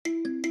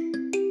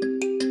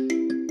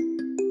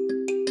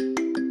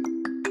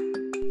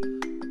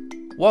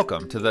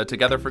Welcome to the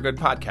Together for Good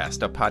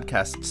podcast, a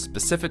podcast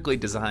specifically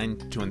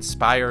designed to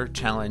inspire,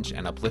 challenge,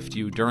 and uplift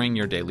you during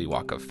your daily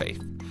walk of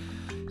faith.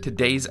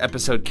 Today's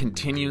episode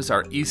continues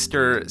our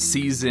Easter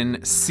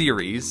season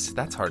series,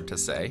 that's hard to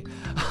say,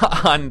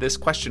 on this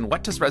question,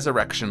 what does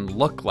resurrection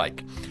look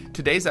like?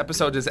 Today's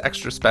episode is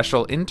extra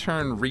special.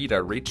 Intern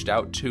Rita reached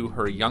out to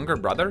her younger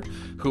brother,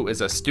 who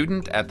is a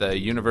student at the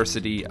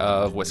University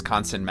of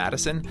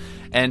Wisconsin-Madison,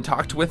 and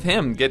talked with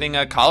him, getting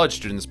a college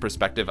student's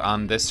perspective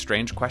on this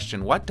strange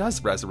question. What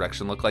does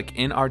resurrection look like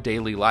in our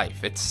daily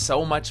life? It's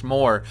so much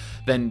more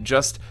than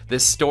just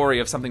this story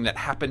of something that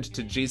happened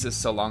to Jesus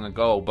so long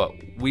ago, but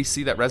we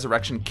see that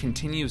resurrection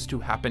continues to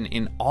happen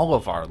in all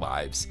of our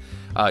lives,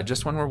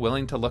 just when we're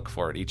willing to look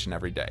for it each and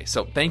every day.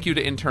 So thank you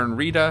to intern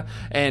Rita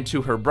and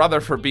to her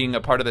brother for being a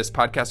part of this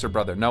podcast, her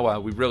brother Noah.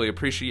 We really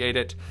appreciate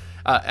it.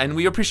 And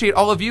we appreciate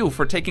all of you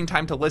for taking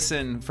time to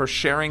listen, for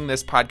sharing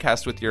this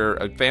podcast with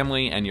your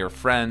family and your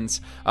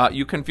friends.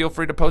 You can feel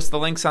free to post the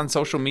links on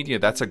social media.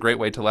 That's a great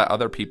way to let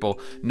other people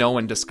know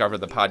and discover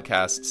the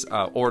podcasts,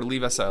 or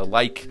leave us a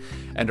like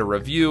and a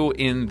review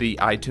in the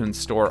iTunes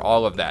store.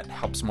 All of that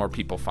helps more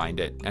people find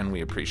it, and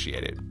we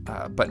appreciate it.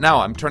 But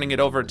now I'm turning it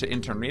over to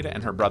intern Rita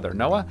and her brother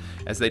Noah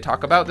as they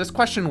talk about this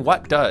question,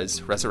 what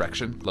does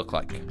resurrection look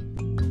like?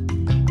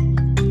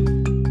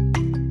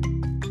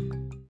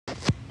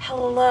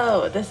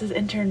 Hello, this is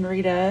intern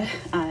Rita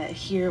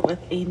here with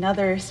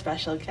another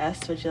special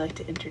guest. Would you like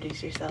to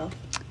introduce yourself?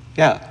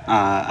 Yeah,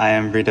 I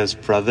am Rita's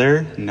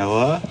brother,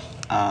 Noah,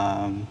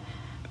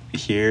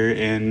 here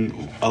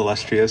in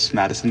illustrious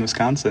Madison,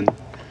 Wisconsin.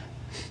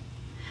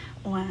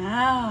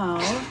 Wow.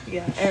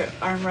 Yeah,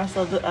 I arm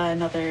wrestled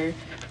another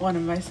one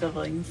of my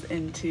siblings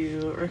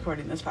into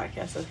recording this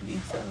podcast with me,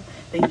 so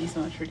thank you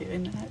so much for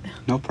doing that.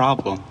 No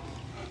problem.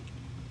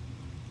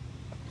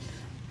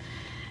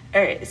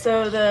 All right,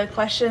 so the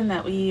question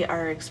that we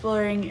are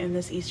exploring in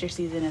this Easter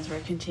season as we're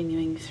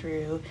continuing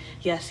through,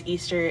 yes,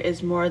 Easter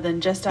is more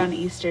than just on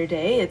Easter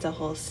Day, it's a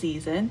whole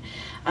season,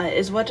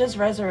 is what does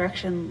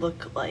resurrection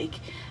look like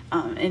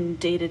in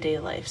day-to-day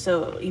life?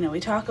 So, we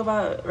talk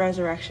about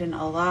resurrection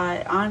a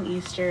lot on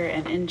Easter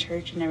and in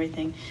church and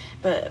everything,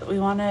 but we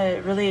want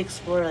to really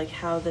explore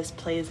how this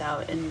plays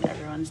out in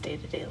everyone's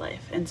day-to-day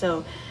life. And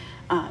so,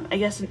 I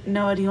guess,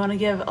 Noah, do you want to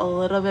give a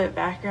little bit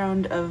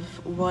background of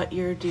what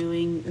you're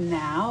doing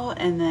now,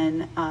 and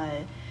then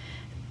I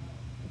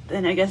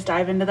guess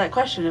dive into that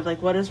question of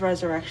what does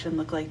resurrection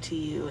look like to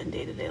you in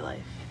day-to-day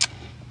life?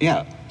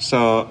 Yeah,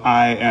 so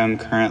I am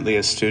currently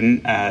a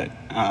student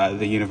at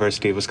the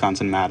University of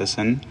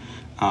Wisconsin-Madison,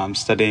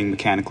 studying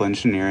mechanical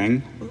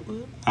engineering.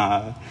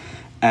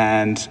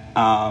 And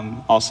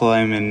also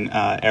I'm in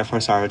Air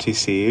Force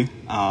ROTC,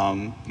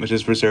 which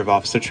is Reserve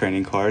Officer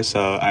Training Corps.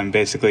 So I'm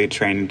basically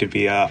training to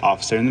be an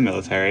officer in the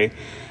military.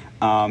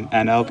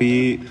 And I'll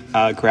be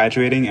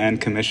graduating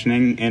and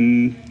commissioning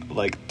in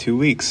 2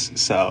 weeks.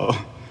 So,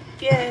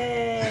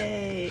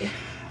 yay!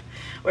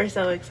 We're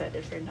so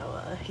excited for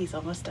Noah. He's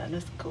almost done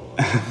with school.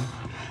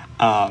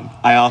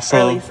 I also,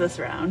 or at least this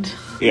round.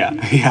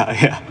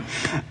 Yeah.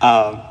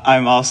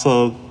 I'm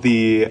also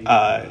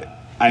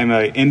I'm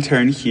an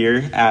intern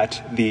here at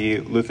the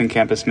Lutheran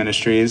Campus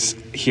Ministries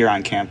here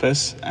on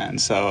campus, and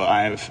so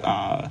I've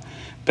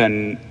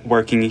been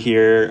working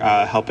here,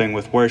 helping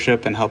with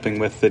worship and helping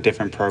with the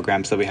different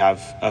programs that we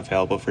have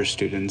available for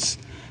students,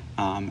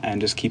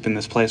 and just keeping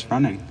this place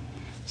running.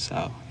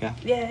 So, yeah.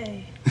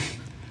 Yay.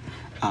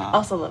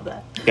 Also love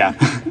that. Yeah.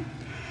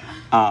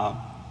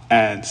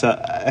 And so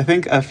I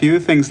think a few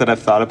things that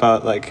I've thought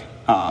about,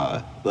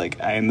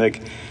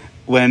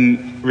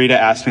 when Rita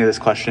asked me this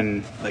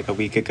question a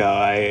week ago,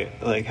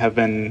 I have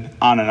been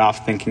on and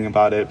off thinking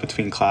about it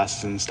between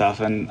classes and stuff,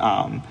 and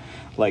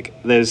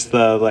there's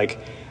the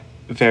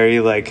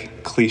very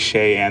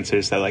cliche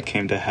answers that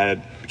came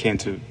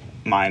to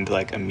mind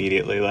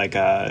immediately,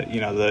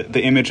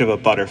 the image of a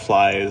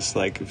butterfly is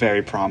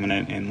very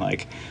prominent in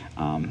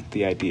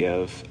the idea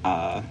of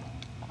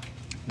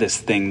this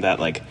thing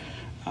that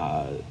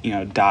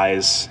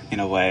dies in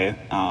a way,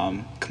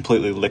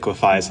 completely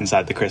liquefies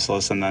inside the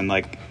chrysalis, and then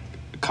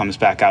comes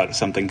back out as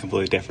something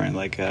completely different,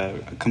 a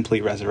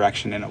complete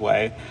resurrection in a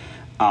way.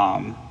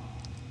 And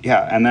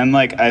then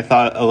I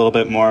thought a little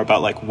bit more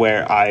about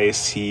where I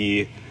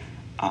see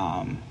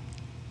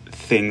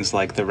things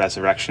like the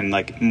resurrection,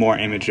 more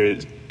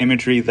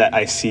imagery that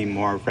I see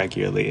more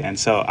regularly. And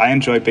so I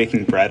enjoy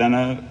baking bread on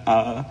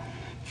a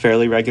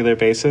fairly regular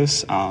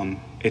basis.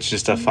 It's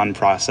just a fun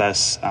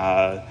process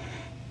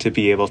to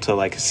be able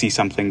to see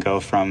something go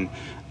from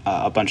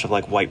a bunch of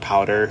white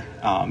powder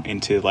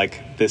into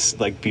this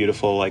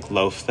beautiful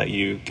loaf that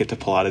you get to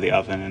pull out of the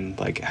oven and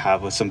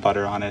have with some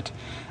butter on it.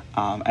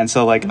 And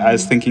so I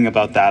was thinking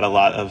about that a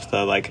lot, of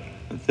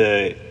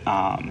the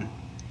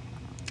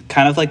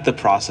kind of the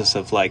process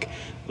of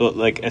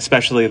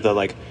especially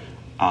the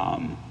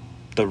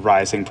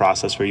rising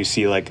process, where you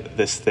see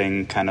this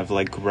thing kind of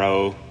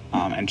grow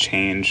and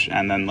change,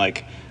 and then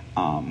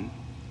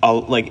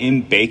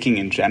in baking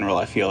in general,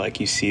 I feel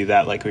you see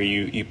that where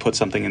you put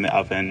something in the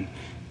oven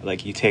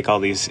like you take all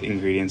these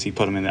ingredients, you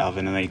put them in the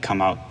oven, and they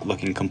come out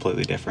looking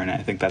completely different. I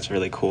think that's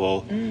really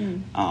cool.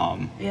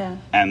 Yeah.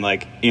 And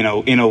like, you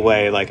know, in a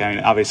way, like, I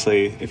mean,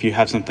 obviously if you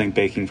have something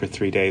baking for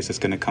 3 days, it's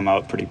going to come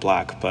out pretty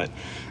black, but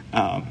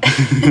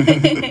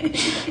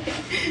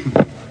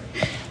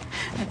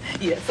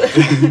yes.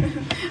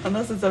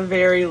 Unless it's a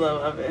very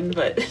low oven,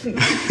 but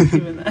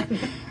even then.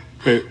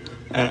 But,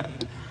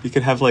 you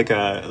could have like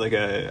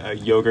a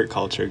yogurt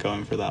culture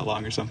going for that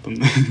long or something.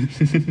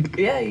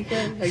 Yeah, you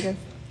could, I guess.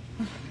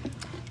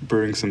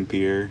 Brewing some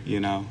beer, you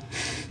know.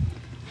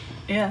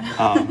 Yeah.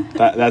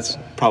 That's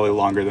probably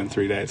longer than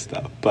 3 days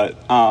though. But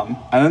and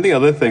then the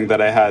other thing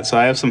that I had, so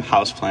I have some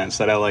house plants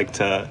that I like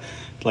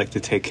to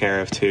take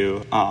care of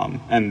too.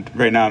 And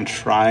right now I'm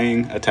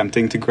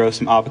attempting to grow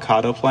some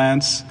avocado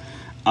plants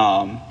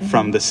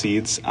from the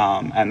seeds.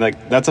 And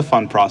like that's a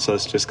fun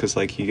process just because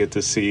like you get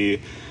to see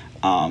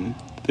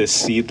this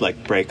seed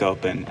like break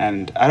open.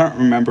 And I don't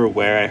remember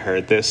where I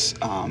heard this,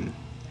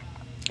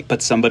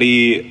 but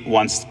somebody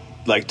once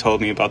like told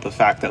me about the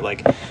fact that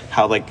like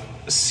how like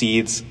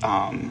seeds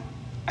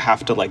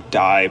have to like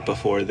die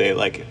before they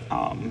like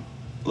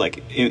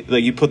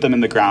you put them in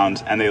the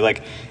ground and they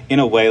like in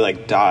a way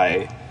like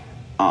die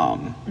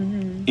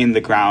in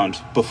the ground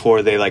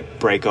before they like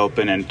break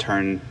open and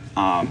turn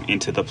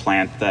into the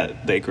plant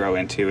that they grow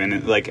into.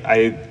 And like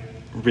I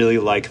really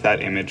like that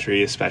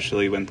imagery,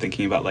 especially when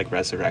thinking about like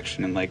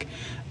resurrection and like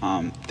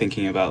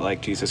thinking about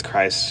like Jesus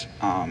Christ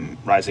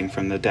rising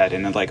from the dead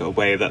in like a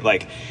way that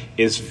like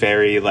is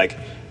very like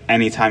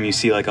anytime you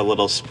see like a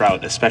little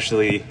sprout,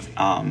 especially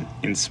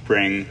in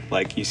spring,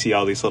 like you see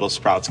all these little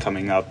sprouts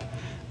coming up,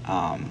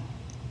 and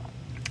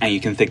you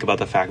can think about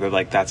the fact that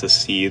like that's a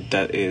seed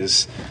that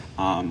is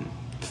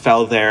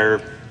fell there,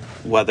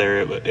 whether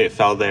it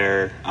fell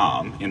there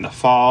in the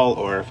fall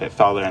or if it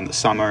fell there in the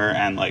summer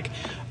and like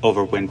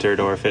overwintered,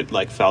 or if it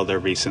like fell there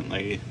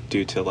recently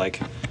due to like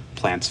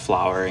plants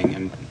flowering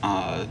and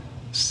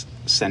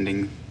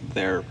sending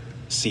their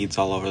seeds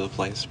all over the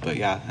place. But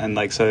yeah, and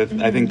like so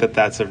I think that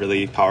that's a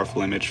really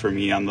powerful image for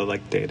me on the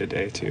like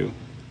day-to-day too.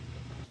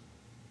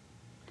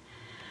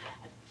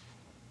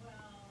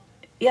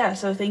 Yeah,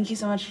 so thank you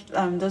so much.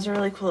 Those are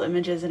really cool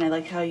images, and I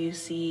like how you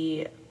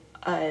see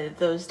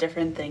those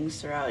different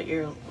things throughout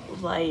your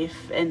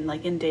life and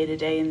like in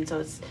day-to-day. And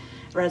so it's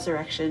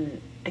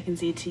resurrection, I can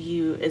see to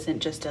you isn't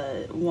just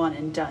a one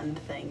and done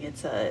thing.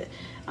 It's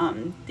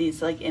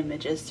these like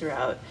images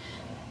throughout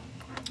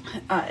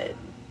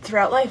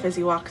life as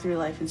you walk through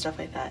life and stuff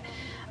like that.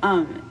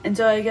 And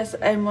so I guess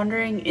I'm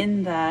wondering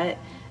in that,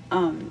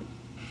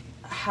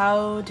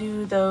 how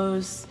do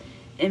those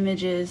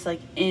images like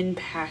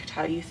impact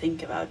how you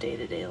think about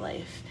day-to-day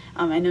life?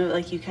 I know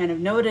like you kind of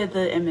noted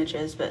the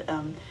images, but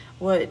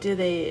what do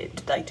they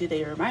like? Do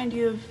they remind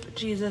you of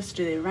Jesus?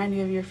 Do they remind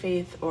you of your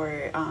faith?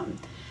 Or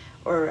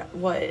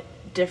what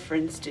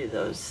difference do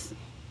those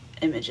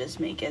images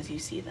make as you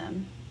see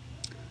them?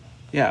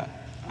 Yeah,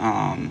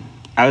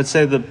 I would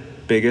say the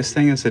biggest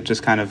thing is it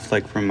just kind of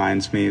like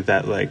reminds me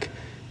that like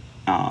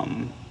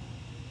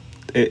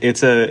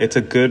it's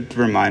a good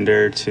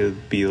reminder to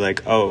be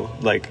like, oh,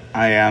 like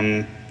I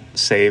am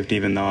saved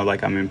even though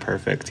like I'm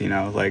imperfect, you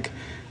know, like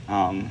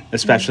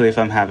especially if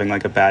I'm having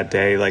like a bad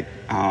day, like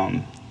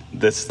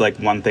this like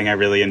one thing I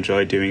really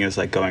enjoy doing is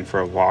like going for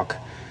a walk,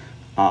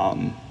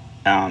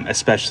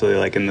 especially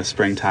like in the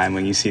springtime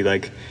when you see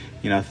like,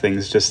 you know,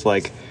 things just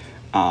like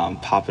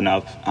popping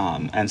up,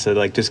 and so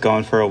like just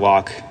going for a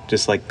walk,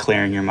 just like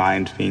clearing your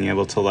mind, being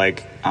able to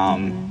like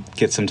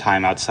get some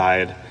time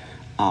outside,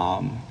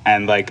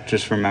 and like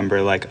just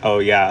remember like, oh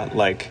yeah,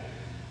 like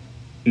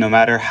no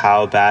matter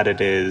how bad it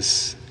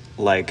is,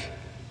 like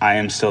I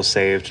am still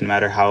saved, no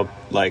matter how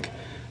like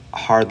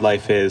hard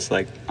life is,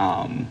 like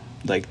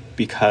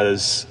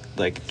because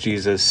like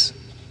Jesus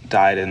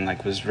died and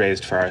like was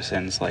raised for our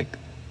sins, like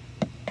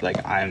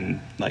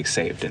I'm like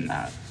saved in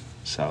that.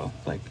 So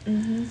like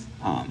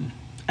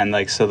and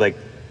like so like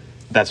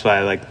that's why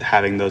I like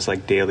having those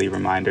like daily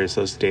reminders,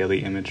 those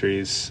daily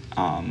imageries,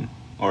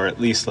 or at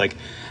least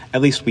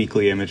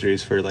weekly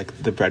imageries for like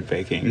the bread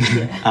baking.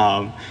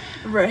 Yeah.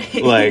 Right.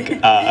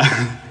 Like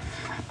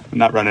I'm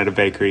not running a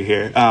bakery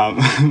here,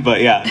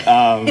 but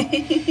yeah,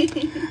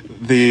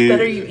 the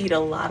better you eat a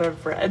lot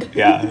of bread.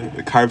 Yeah,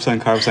 carbs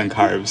on carbs on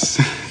carbs.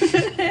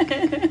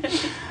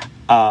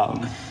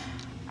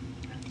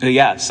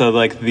 Yeah, so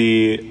like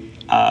the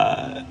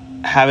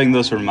having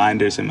those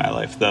reminders in my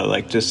life though,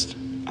 like just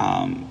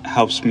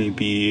helps me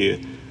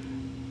be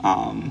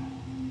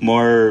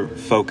more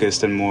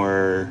focused and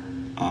more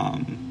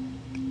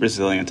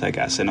resilient, I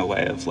guess, in a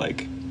way of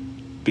like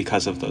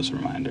because of those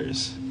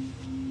reminders.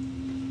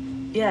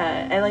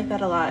 Yeah, I like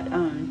that a lot.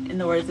 In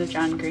the words of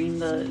John Green,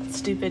 the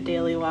stupid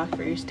daily walk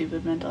for your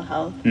stupid mental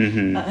health.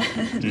 But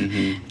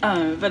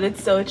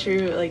it's so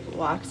true. Like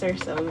walks are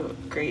so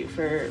great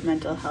for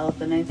mental health,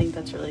 and I think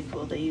that's really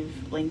cool that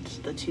you've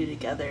linked the two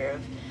together.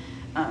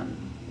 Of,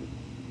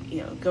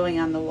 you know, going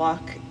on the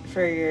walk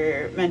for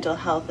your mental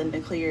health and to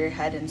clear your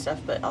head and stuff,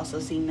 but also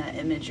seeing that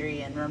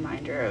imagery and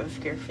reminder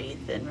of your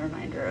faith and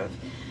reminder of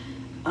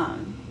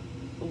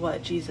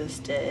what Jesus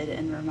did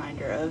and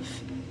reminder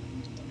of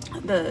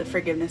the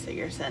forgiveness of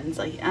your sins,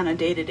 like on a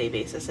day-to-day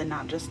basis, and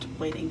not just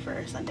waiting for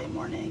a Sunday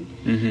morning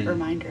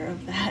reminder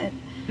of that.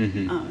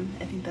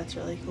 I think that's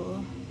really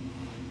cool.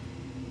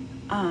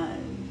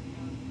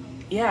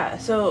 Yeah,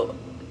 so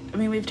I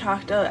mean, we've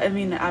talked,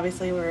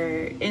 obviously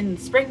we're in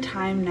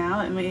springtime now,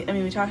 and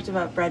we talked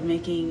about bread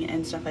making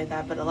and stuff like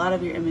that, but a lot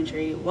of your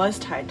imagery was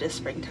tied to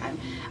springtime.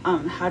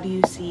 How do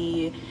you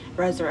see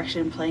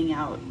resurrection playing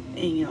out,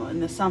 in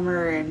the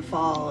summer and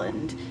fall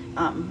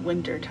and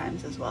winter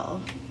times as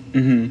well?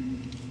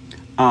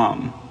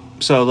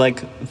 So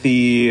like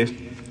the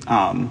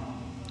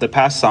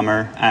past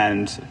summer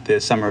and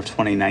the summer of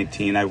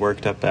 2019, I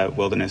worked up at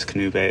Wilderness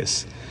Canoe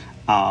Base,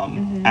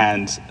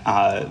 and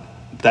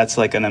that's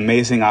like an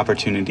amazing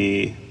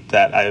opportunity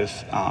that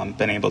I've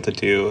been able to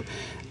do,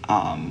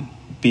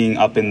 being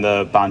up in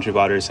the Boundary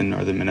Waters in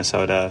northern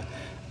Minnesota,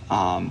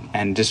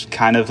 and just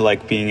kind of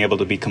like being able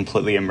to be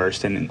completely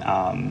immersed in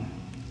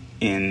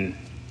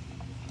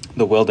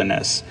the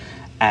wilderness.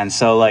 And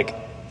so like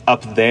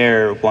up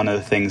there, one of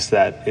the things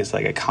that is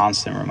like a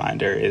constant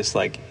reminder is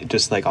like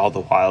just like all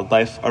the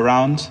wildlife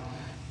around,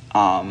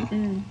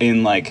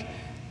 in like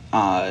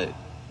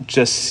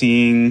just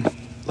seeing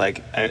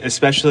like,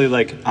 especially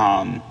like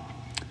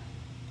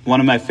one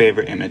of my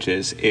favorite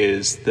images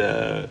is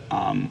the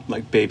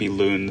like baby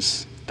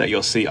loons that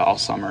you'll see all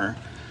summer,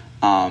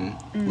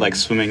 like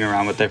swimming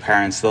around with their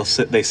parents.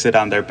 They sit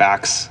on their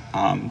backs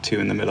too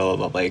in the middle of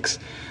the lakes.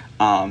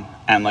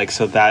 And like,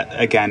 so that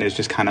again is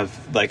just kind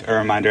of like a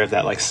reminder of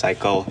that like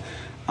cycle,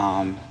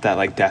 that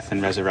like death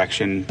and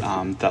resurrection,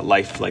 that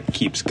life like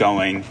keeps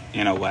going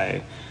in a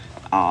way.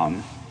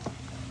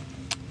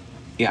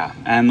 Yeah.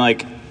 And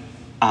like,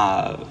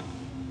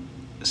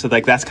 so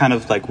like that's kind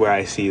of like where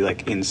I see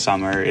like in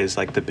summer is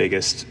like the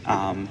biggest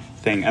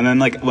thing. And then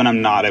like when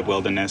I'm not at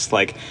Wilderness,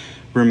 like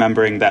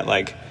remembering that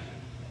like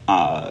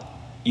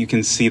you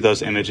can see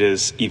those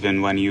images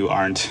even when you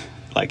aren't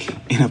like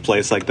in a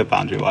place like the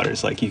Boundary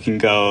Waters. Like you can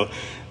go,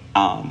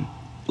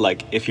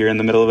 like if you're in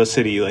the middle of a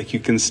city, like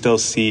you can still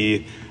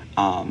see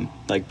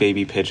like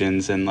baby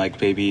pigeons and like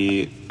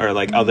baby or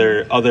like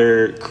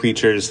other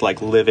creatures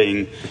like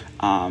living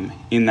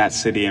in that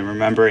city, and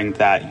remembering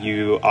that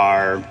you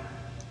are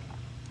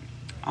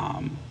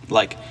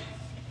like,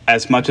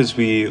 as much as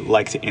we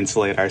like to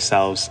insulate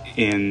ourselves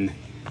in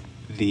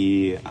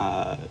the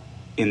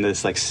in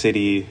this like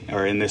city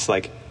or in this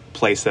like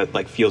place that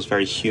like feels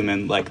very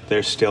human, like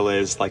there still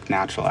is like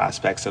natural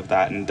aspects of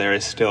that, and there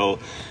is still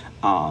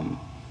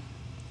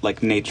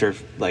like nature,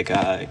 like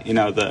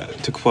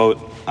to quote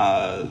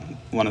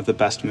one of the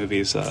best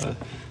movies,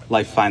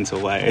 life finds a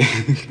way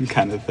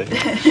kind of thing.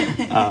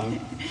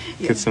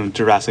 Get some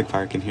Jurassic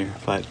Park in here,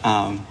 but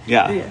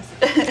yeah. Yes.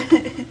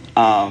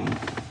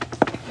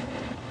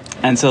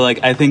 And so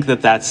like I think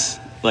that's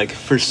like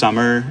for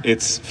summer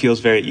it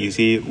feels very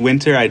easy.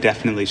 Winter I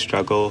definitely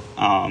struggle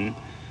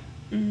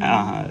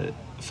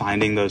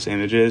finding those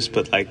images,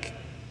 but like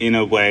in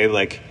a way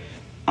like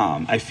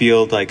I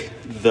feel like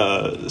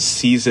the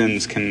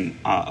seasons can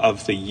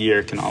of the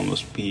year can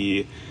almost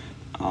be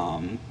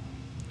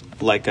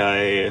like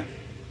a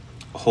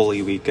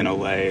Holy Week in a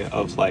way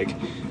of like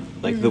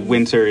the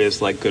winter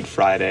is like Good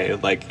Friday,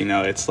 like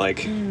it's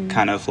like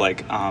kind of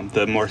like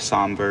the more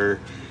somber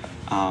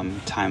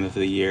time of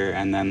the year,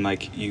 and then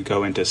like you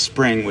go into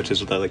spring, which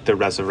is like the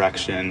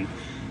resurrection,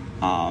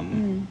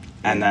 and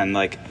then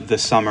like the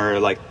summer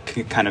like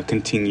kind of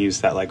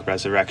continues that like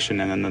resurrection,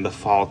 and then the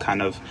fall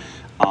kind of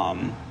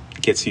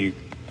gets you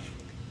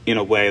in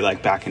a way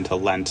like back into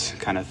Lent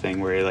kind of thing,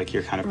 where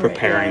you're kind of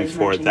preparing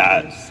for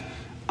that,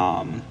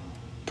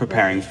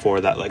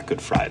 for that like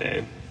Good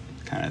Friday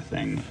kind of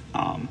thing,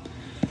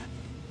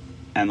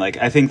 and like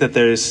I think that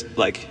there's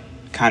like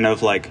kind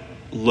of like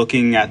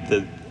looking at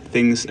the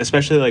things,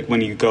 especially like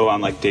when you go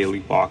on like daily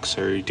walks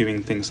or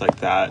doing things like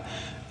that,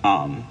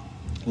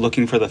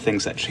 looking for the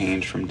things that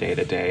change from day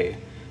to day,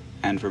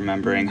 and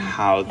remembering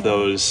how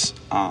those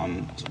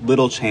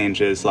little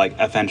changes like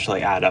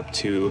eventually add up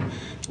to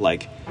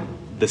like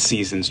the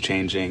seasons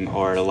changing,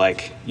 or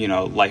like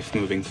life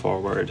moving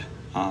forward,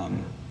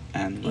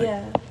 and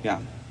like,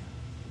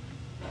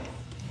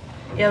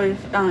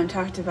 we've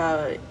talked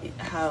about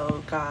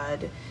how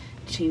God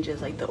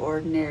changes like the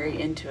ordinary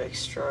into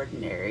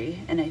extraordinary,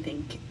 and I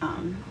think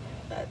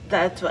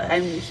that's what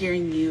I'm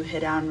hearing you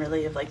hit on,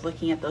 really, of like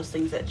looking at those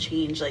things that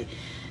change, like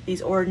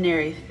these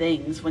ordinary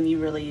things. When you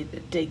really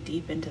dig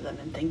deep into them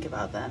and think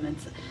about them,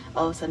 it's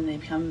all of a sudden they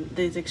become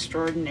these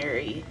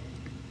extraordinary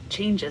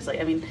changes. Like,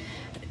 I mean,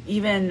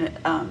 even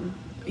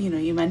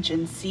you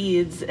mentioned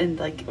seeds, and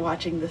like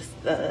watching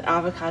the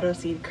avocado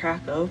seed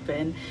crack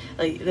open,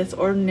 like this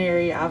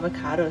ordinary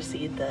avocado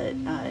seed that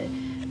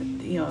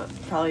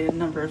probably a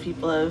number of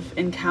people have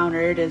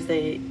encountered as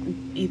they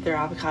eat their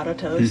avocado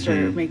toast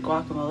or make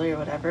guacamole or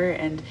whatever,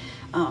 and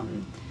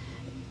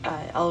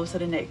all of a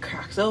sudden it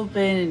cracks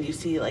open and you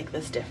see like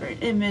this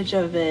different image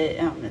of it,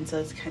 and so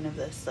it's kind of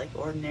this like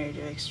ordinary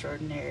to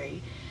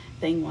extraordinary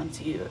thing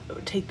once you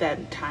take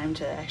that time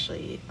to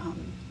actually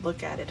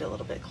look at it a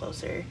little bit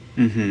closer.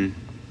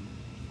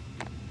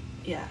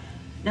 Yeah.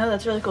 No,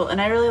 that's really cool.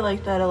 And I really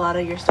like that a lot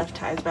of your stuff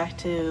ties back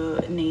to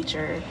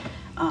nature.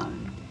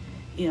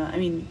 I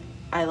mean,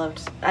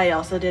 I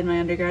also did my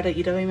undergrad at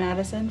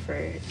UW-Madison,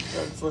 for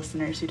those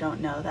listeners who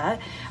don't know that.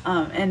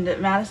 And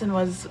Madison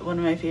was one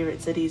of my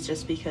favorite cities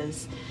just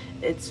because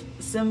it's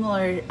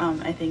similar,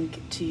 I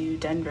think, to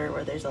Denver,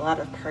 where there's a lot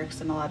of parks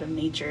and a lot of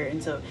nature.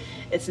 And so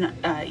it's not,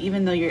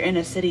 even though you're in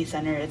a city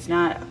center, it's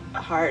not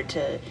hard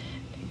to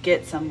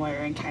get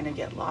somewhere and kind of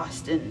get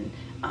lost in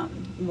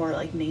more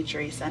like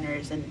nature-y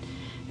centers. And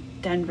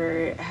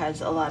Denver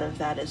has a lot of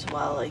that as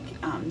well. Like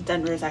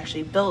Denver is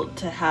actually built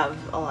to have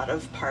a lot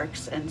of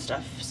parks and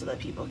stuff so that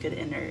people could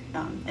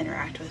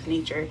interact with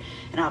nature.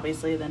 And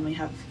obviously then we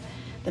have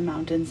the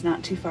mountains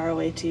not too far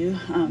away too.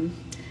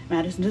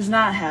 Madison does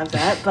not have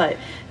that, but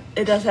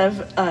it does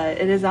have,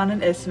 it is on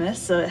an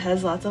isthmus, so it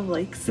has lots of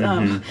lakes.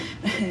 And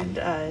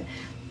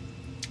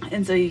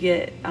so you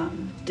get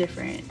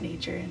different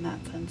nature in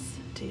that sense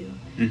too.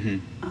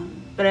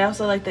 But I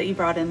also like that you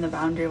brought in the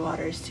boundary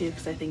waters too,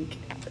 because I think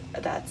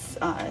that's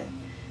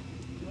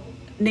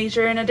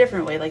nature in a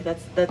different way. Like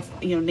that's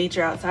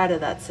nature outside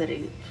of that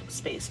city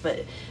space.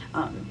 But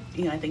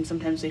I think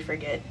sometimes we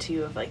forget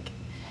too of like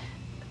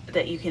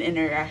that you can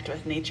interact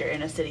with nature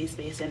in a city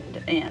space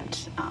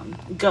and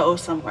go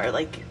somewhere.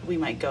 Like we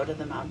might go to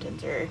the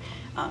mountains or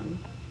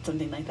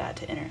something like that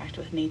to interact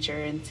with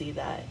nature and see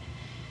that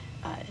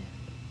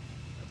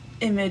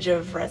image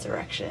of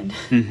resurrection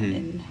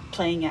and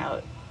playing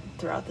out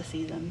throughout the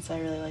season. So I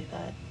really like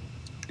that.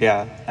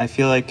 Yeah, I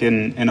feel like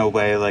in a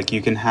way, like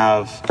you can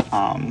have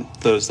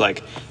those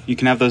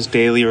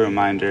daily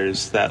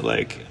reminders that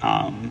like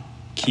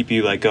keep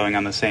you like going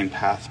on the same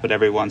path, but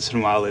every once in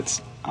a while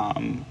it's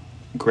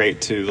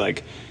great to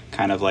like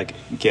kind of like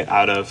get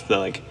out of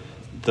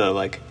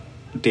the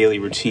daily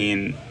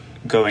routine,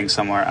 going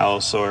somewhere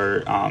else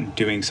or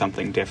doing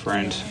something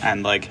different,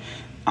 and like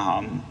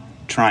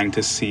trying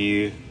to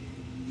see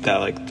that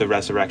like the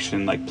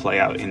resurrection like play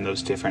out in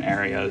those different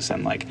areas,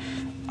 and like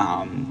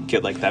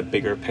get like that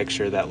bigger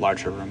picture, that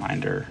larger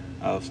reminder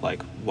of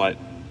like what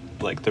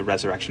like the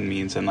resurrection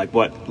means and like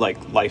what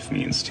like life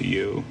means to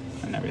you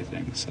and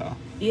everything. So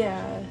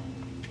yeah.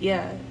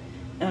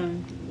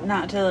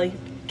 Not to like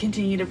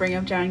continue to bring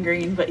up John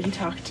Green, but he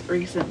talked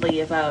recently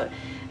about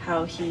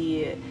how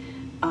he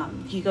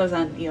goes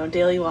on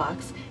daily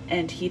walks,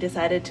 and he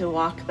decided to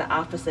walk the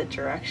opposite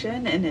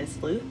direction in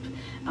his loop,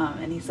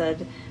 and he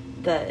said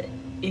that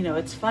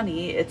it's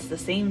funny, it's the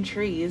same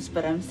trees,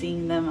 but I'm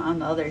seeing them on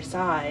the other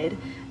side.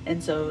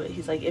 And so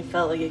he's like, it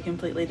felt like a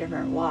completely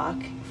different walk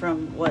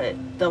from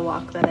the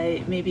walk that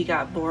I maybe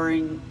got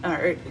boring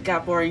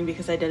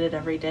because I did it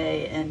every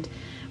day and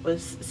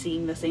was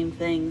seeing the same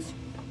things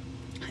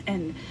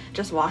and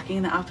just walking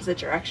in the opposite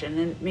direction.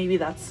 And maybe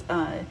that's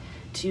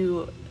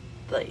to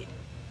like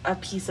a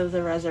piece of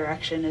the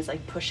resurrection is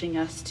like pushing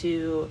us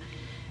to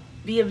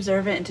be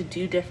observant and to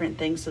do different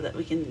things so that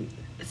we can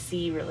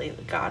see really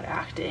God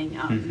acting.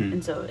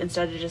 And so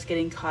instead of just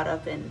getting caught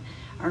up in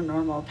our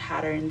normal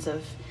patterns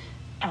of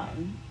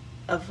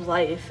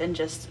life and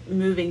just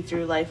moving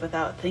through life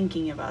without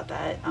thinking about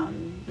that,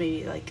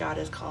 maybe like God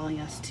is calling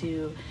us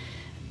to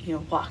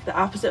walk the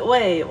opposite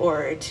way,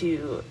 or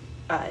to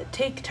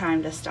take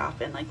time to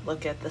stop and like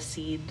look at the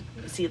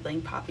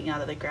seedling popping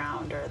out of the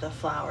ground, or the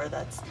flower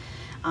that's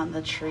on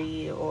the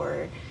tree,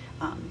 or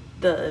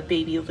the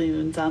baby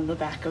loons on the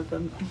back of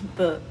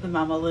the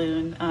mama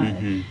loon,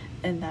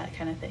 and that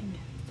kind of thing.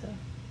 So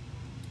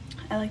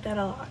I like that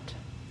a lot.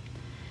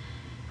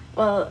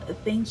 Well,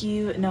 thank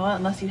you, Noah,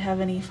 unless you have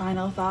any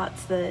final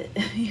thoughts that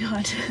you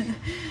want to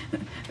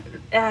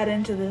add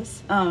into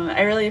this.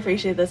 I really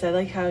appreciate this. I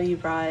like how you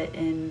brought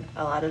in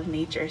a lot of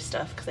nature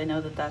stuff, because I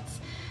know that's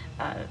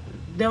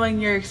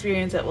knowing your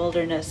experience at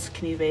Wilderness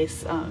Canoe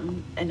Base,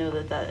 I know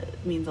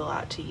that means a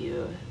lot to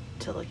you,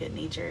 to look at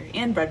nature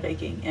and bread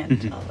baking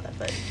and all that.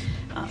 But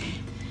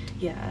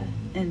yeah,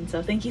 and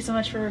so thank you so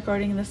much for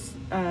recording this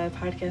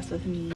podcast with me.